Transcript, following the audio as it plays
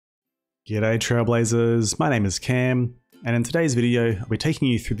G'day Trailblazers, my name is Cam, and in today's video I'll be taking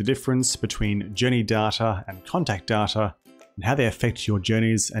you through the difference between journey data and contact data and how they affect your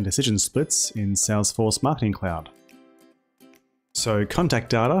journeys and decision splits in Salesforce Marketing Cloud. So contact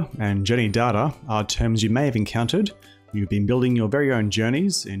data and journey data are terms you may have encountered when you've been building your very own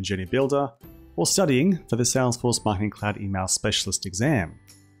journeys in Journey Builder or studying for the Salesforce Marketing Cloud Email Specialist exam.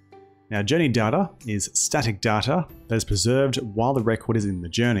 Now journey data is static data that is preserved while the record is in the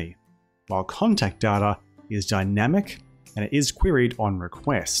journey, while contact data is dynamic and it is queried on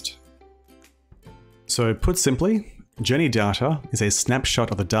request. So put simply, journey data is a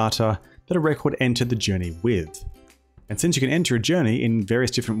snapshot of the data that a record entered the journey with. And since you can enter a journey in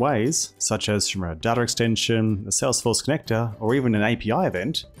various different ways, such as from a data extension, a Salesforce connector, or even an API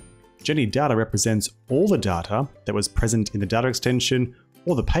event, journey data represents all the data that was present in the data extension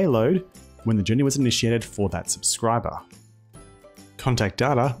or the payload when the journey was initiated for that subscriber. Contact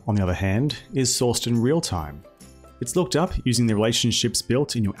data, on the other hand, is sourced in real time. It's looked up using the relationships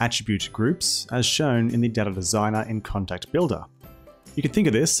built in your attribute groups as shown in the data designer in Contact Builder. You can think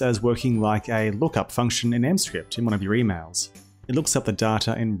of this as working like a lookup function in AmScript in one of your emails. It looks up the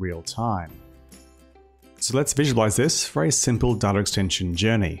data in real time. So let's visualize this for a simple data extension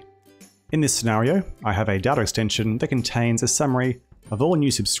journey. In this scenario, I have a data extension that contains a summary of all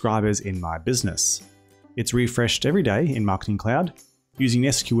new subscribers in my business. It's refreshed every day in Marketing Cloud using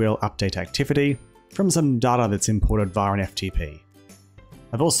SQL update activity from some data that's imported via an FTP.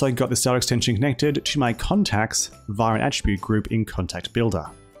 I've also got this data extension connected to my contacts via an attribute group in Contact Builder.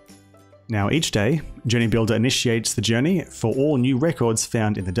 Now each day, Journey Builder initiates the journey for all new records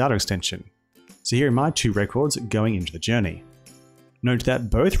found in the data extension. So here are my two records going into the journey. Note that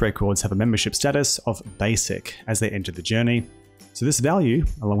both records have a membership status of basic as they enter the journey, so this value,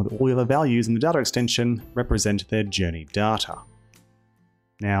 along with all the other values in the data extension, represent their journey data.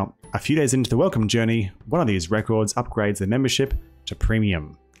 Now, a few days into the welcome journey, one of these records upgrades their membership to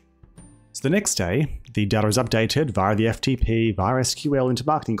Premium. So the next day, the data is updated via the FTP, via SQL into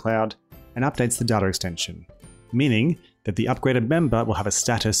Marketing Cloud, and updates the data extension, meaning that the upgraded member will have a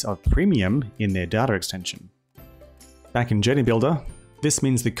status of Premium in their data extension. Back in Journey Builder, this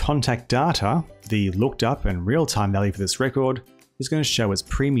means the contact data, the looked up and real-time value for this record, is going to show as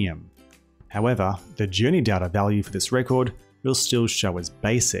Premium. However, the journey data value for this record will still show as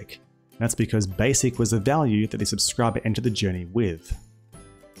basic. That's because basic was the value that the subscriber entered the journey with.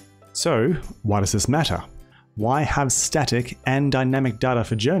 So, why does this matter? Why have static and dynamic data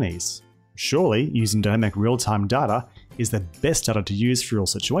for journeys? Surely, using dynamic real-time data is the best data to use for all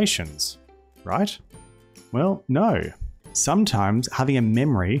situations, right? Well, no. Sometimes having a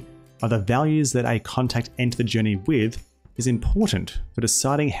memory of the values that a contact entered the journey with is important for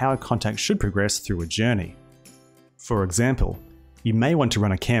deciding how a contact should progress through a journey. For example, you may want to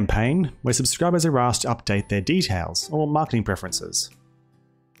run a campaign where subscribers are asked to update their details or marketing preferences.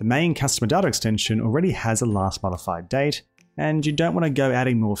 The main customer data extension already has a last modified date, and you don't want to go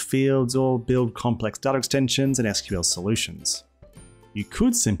adding more fields or build complex data extensions and SQL solutions. You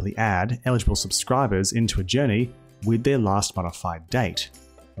could simply add eligible subscribers into a journey with their last modified date,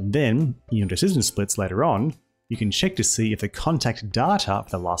 and then in your decision splits later on, you can check to see if the contact data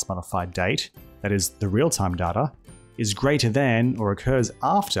for the last modified date, that is the real-time data, is greater than or occurs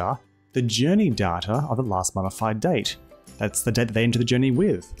after the journey data of the last modified date. That's the date that they enter the journey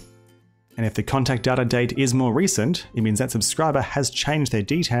with. And if the contact data date is more recent, it means that subscriber has changed their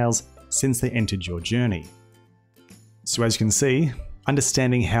details since they entered your journey. So as you can see,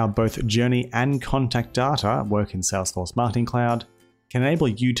 understanding how both journey and contact data work in Salesforce Marketing Cloud can enable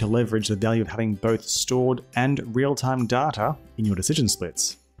you to leverage the value of having both stored and real-time data in your decision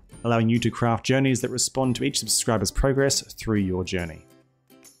splits, allowing you to craft journeys that respond to each subscriber's progress through your journey.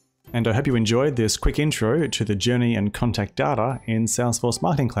 And I hope you enjoyed this quick intro to the journey and contact data in Salesforce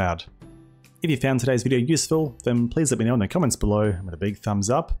Marketing Cloud. If you found today's video useful, then please let me know in the comments below with a big thumbs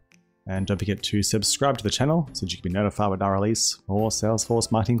up. And don't forget to subscribe to the channel so that you can be notified when I release more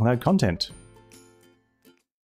Salesforce Marketing Cloud content.